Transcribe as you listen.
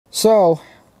So,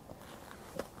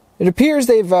 it appears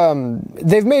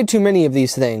they've made too many of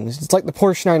these things. It's like the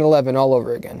Porsche 911 all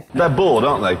over again. They're bored,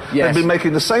 aren't they? Yes. They've been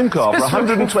making the same car for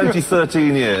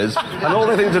 13 years, and all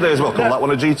they think to do is, well, call that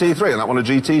one a GT3, and that one a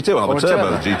GT2, and I'll have a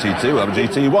turbo GT2, I'll have a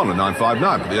GT1 with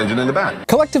 959, put the engine in the back.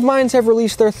 Collective Minds have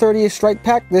released their 30th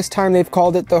StrikePack. This time they've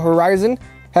called it the Horizon.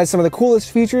 Has some of the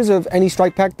coolest features of any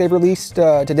StrikePack they've released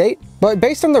to date. But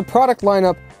based on their product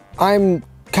lineup, I'm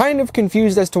kind of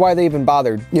confused as to why they even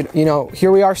bothered. You know,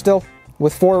 here we are still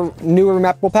with 4 newer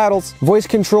mappable paddles, voice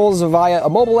controls via a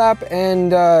mobile app,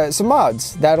 and some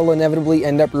mods. That'll inevitably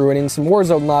end up ruining some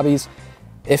Warzone lobbies,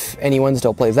 if anyone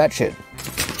still plays that shit.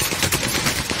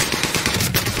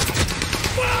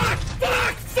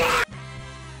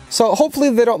 So hopefully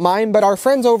they don't mind, but our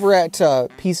friends over at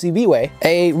PCBWay,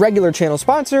 a regular channel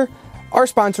sponsor, are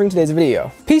sponsoring today's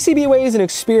video. PCBWay is an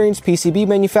experienced PCB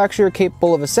manufacturer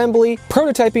capable of assembly,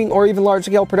 prototyping, or even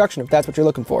large-scale production if that's what you're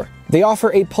looking for. They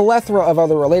offer a plethora of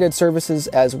other related services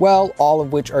as well, all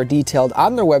of which are detailed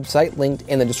on their website, linked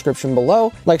in the description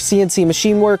below, like CNC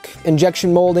machine work,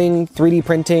 injection molding, 3D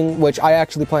printing, which I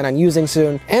actually plan on using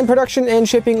soon, and production and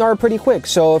shipping are pretty quick,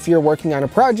 so if you're working on a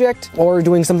project or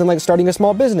doing something like starting a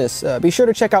small business, be sure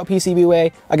to check out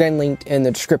PCBWay, again linked in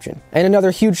the description. And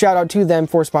another huge shout out to them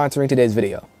for sponsoring today's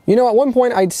video. You know, at one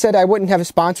point I said I wouldn't have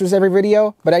sponsors every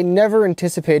video, but I never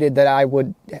anticipated that I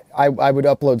would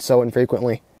upload so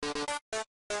infrequently.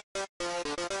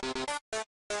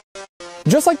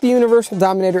 Just like the Universal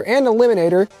Dominator and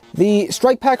Eliminator, the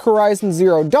StrikePack Horizon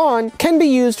Zero Dawn can be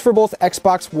used for both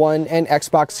Xbox One and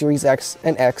Xbox Series X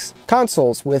and X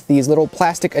consoles with these little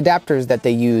plastic adapters that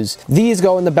they use. These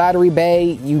go in the battery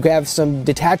bay, you have some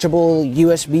detachable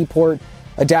USB port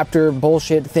adapter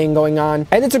bullshit thing going on,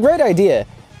 and it's a great idea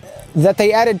that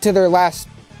they added to their last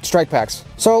StrikePacks.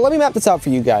 So let me map this out for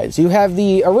you guys. You have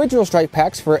the original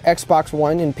StrikePacks for Xbox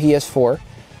One and PS4.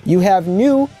 You have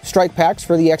new StrikePacks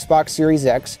for the Xbox Series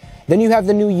X. Then you have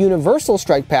the new Universal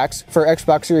StrikePacks for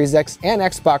Xbox Series X and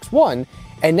Xbox One.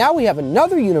 And now we have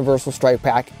another Universal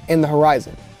StrikePack in the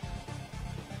Horizon.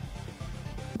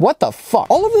 What the fuck?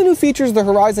 All of the new features the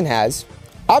Horizon has,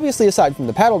 obviously aside from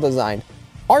the paddle design,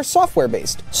 are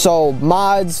software-based. So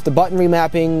mods, the button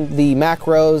remapping, the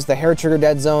macros, the hair trigger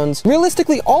dead zones.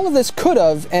 Realistically, all of this could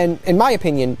have, and in my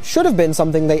opinion, should have been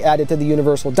something they added to the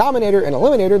Universal Dominator and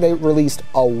Eliminator they released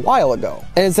a while ago.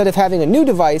 And instead of having a new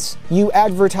device, you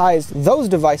advertised those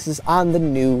devices on the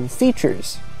new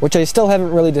features, which I still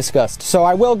haven't really discussed. So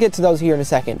I will get to those here in a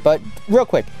second, but real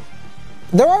quick,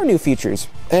 there are new features,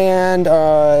 and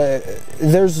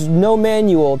there's no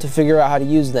manual to figure out how to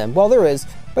use them. Well, there is,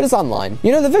 but it's online.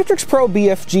 You know, the Victrix Pro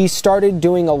BFG started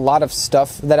doing a lot of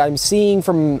stuff that I'm seeing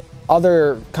from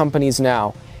other companies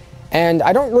now. And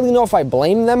I don't really know if I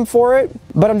blame them for it,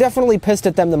 but I'm definitely pissed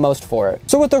at them the most for it.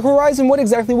 So with the Horizon, what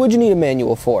exactly would you need a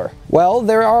manual for? Well,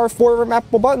 there are 4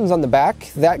 remappable buttons on the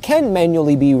back that can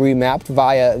manually be remapped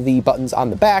via the buttons on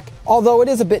the back, although it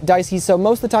is a bit dicey, so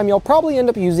most of the time you'll probably end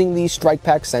up using the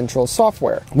StrikePack Central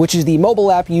software, which is the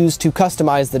mobile app used to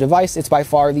customize the device. It's by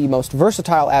far the most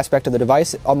versatile aspect of the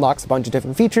device. It unlocks a bunch of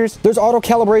different features. There's auto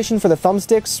calibration for the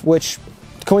thumbsticks, which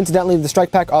coincidentally the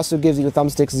StrikePack also gives you the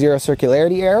thumbsticks 0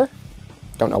 circularity error.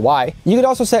 Don't know why. You could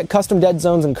also set custom dead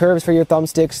zones and curves for your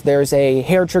thumbsticks. There's a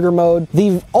hair trigger mode.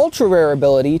 The ultra rare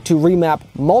ability to remap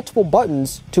multiple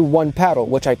buttons to one paddle,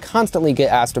 which I constantly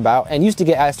get asked about and used to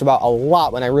get asked about a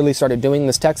lot when I really started doing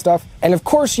this tech stuff. And of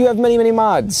course you have many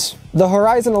mods. The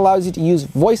Horizon allows you to use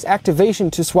voice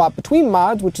activation to swap between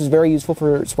mods, which is very useful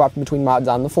for swapping between mods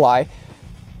on the fly.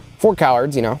 For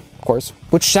cowards, you know, of course.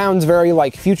 Which sounds very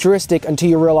like futuristic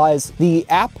until you realize the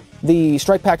app, the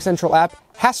StrikePack Central app,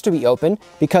 has to be open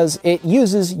because it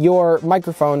uses your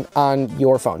microphone on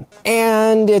your phone.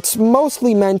 And it's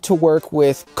mostly meant to work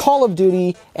with Call of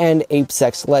Duty and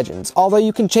Apex Legends, although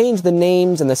you can change the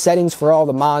names and the settings for all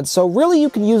the mods, so really you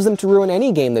can use them to ruin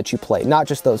any game that you play, not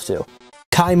just those 2.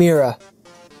 Chimera.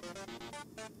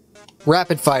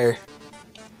 Rapid Fire.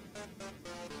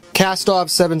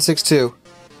 Cast-Off 762.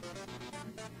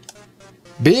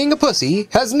 Being a pussy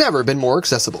has never been more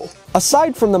accessible.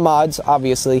 Aside from the mods,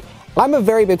 obviously, I'm a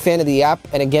very big fan of the app,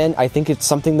 and again, I think it's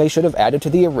something they should have added to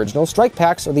the original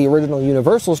StrikePacks or the original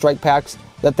Universal StrikePacks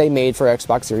that they made for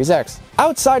Xbox Series X.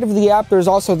 Outside of the app, there's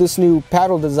also this new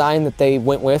paddle design that they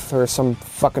went with for some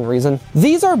fucking reason.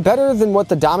 These are better than what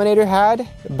the Dominator had,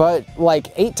 but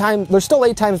like they're still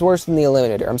 8 times worse than the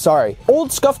Eliminator, I'm sorry.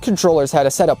 Old SCUF controllers had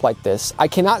a setup like this. I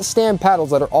cannot stand paddles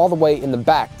that are all the way in the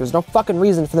back. There's no fucking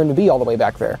reason for them to be all the way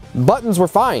back there. Buttons were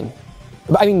fine.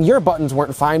 I mean, your buttons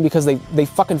weren't fine because they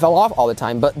fucking fell off all the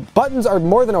time, but buttons are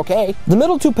more than okay. The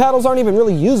middle two paddles aren't even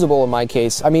really usable in my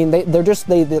case. I mean,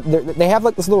 they have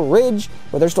like this little ridge,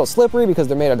 but they're still slippery because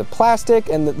they're made out of plastic,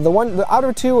 and the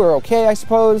outer two are okay, I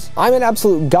suppose. I'm an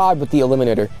absolute god with the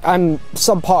Eliminator. I'm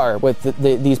subpar with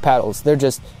these paddles. They're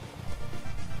just...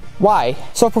 Why?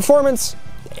 So performance,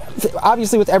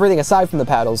 obviously with everything aside from the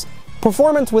paddles,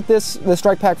 performance with the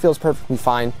StrikePack feels perfectly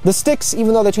fine. The sticks,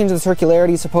 even though they changed the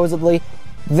circularity supposedly,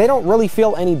 they don't really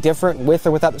feel any different with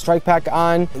or without the StrikePack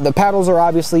on. The paddles are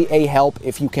obviously a help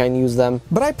if you can use them.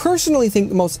 But I personally think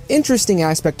the most interesting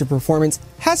aspect of performance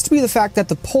has to be the fact that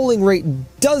the polling rate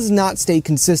does not stay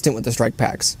consistent with the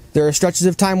StrikePacks. There are stretches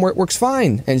of time where it works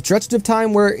fine, and stretches of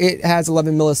time where it has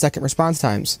 11 millisecond response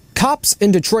times. Cops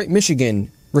in Detroit,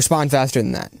 Michigan respond faster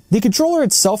than that. The controller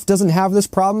itself doesn't have this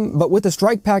problem, but with the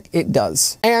StrikePack, it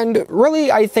does. And really,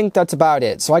 I think that's about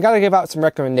it. So I gotta give out some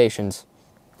recommendations.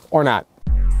 Or not.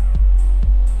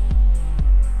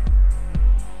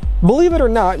 Believe it or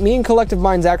not, me and Collective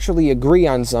Minds actually agree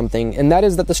on something, and that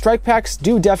is that the StrikePacks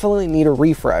do definitely need a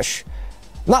refresh.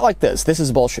 Not like this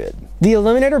is bullshit. The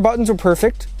Eliminator buttons are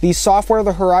perfect, the software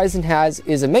the Horizon has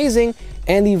is amazing,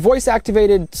 and the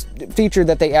voice-activated feature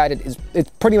that they added it's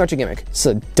pretty much a gimmick. It's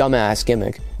a dumbass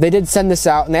gimmick. They did send this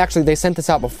out, and they sent this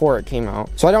out before it came out.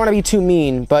 So I don't want to be too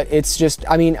mean, but it's just,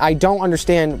 I mean, I don't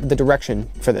understand the direction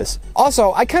for this.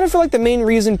 Also, I kind of feel like the main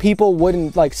reason people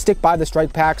wouldn't like stick by the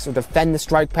StrikePacks or defend the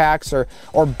StrikePacks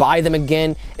or buy them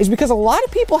again is because a lot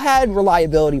of people had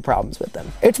reliability problems with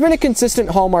them. It's been a consistent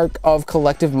hallmark of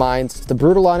Collective Minds, it's the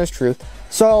brutal honest truth.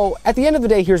 So, at the end of the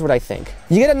day, here's what I think.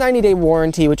 You get a 90-day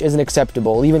warranty, which isn't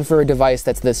acceptable, even for a device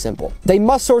that's this simple. They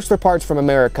must source their parts from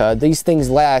America. These things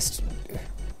last...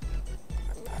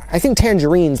 I think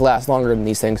tangerines last longer than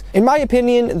these things. In my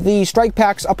opinion, the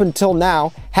StrikePacks up until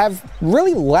now have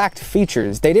really lacked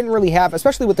features. They didn't really have,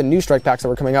 especially with the new StrikePacks that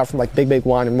were coming out from like Big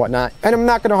One and whatnot. And I'm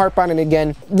not gonna harp on it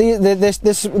again.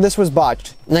 This was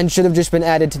botched and then should have just been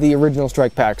added to the original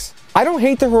StrikePacks. I don't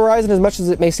hate the Horizon as much as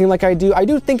it may seem like I do. I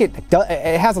do think it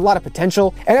has a lot of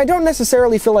potential, and I don't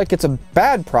necessarily feel like it's a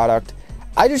bad product.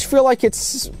 I just feel like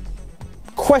it's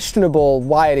questionable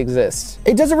why it exists.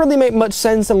 It doesn't really make much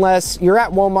sense unless you're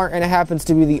at Walmart and it happens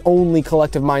to be the only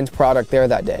Collective Minds product there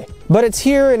that day. But it's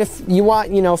here, and if you want,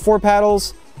 4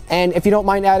 paddles, and if you don't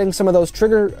mind adding some of those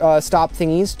trigger stop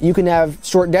thingies, you can have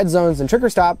short dead zones and trigger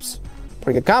stops.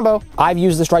 Pretty good combo. I've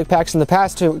used the StrikePacks in the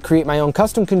past to create my own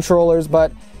custom controllers,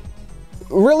 but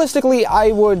realistically,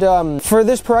 I would, for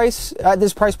this price, at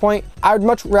this price point, I would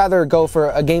much rather go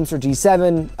for a Gamester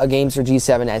G7, a Gamester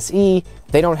G7 SE.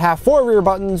 They don't have 4 rear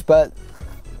buttons, but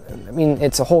I mean,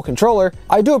 it's a whole controller.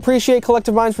 I do appreciate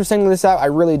Collective Minds for sending this out. I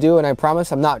really do, and I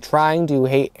promise I'm not trying to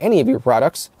hate any of your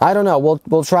products. I don't know,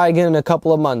 we'll try again in a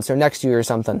couple of months or next year or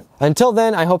something. Until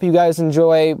then, I hope you guys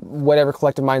enjoy whatever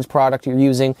Collective Minds product you're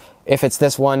using. If it's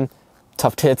this one,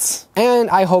 tough tits. And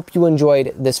I hope you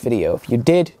enjoyed this video. If you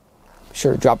did, be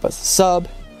sure to drop us a sub,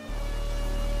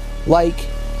 like,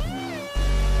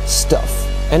 stuff.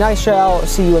 And I shall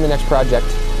see you in the next project.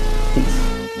 Peace.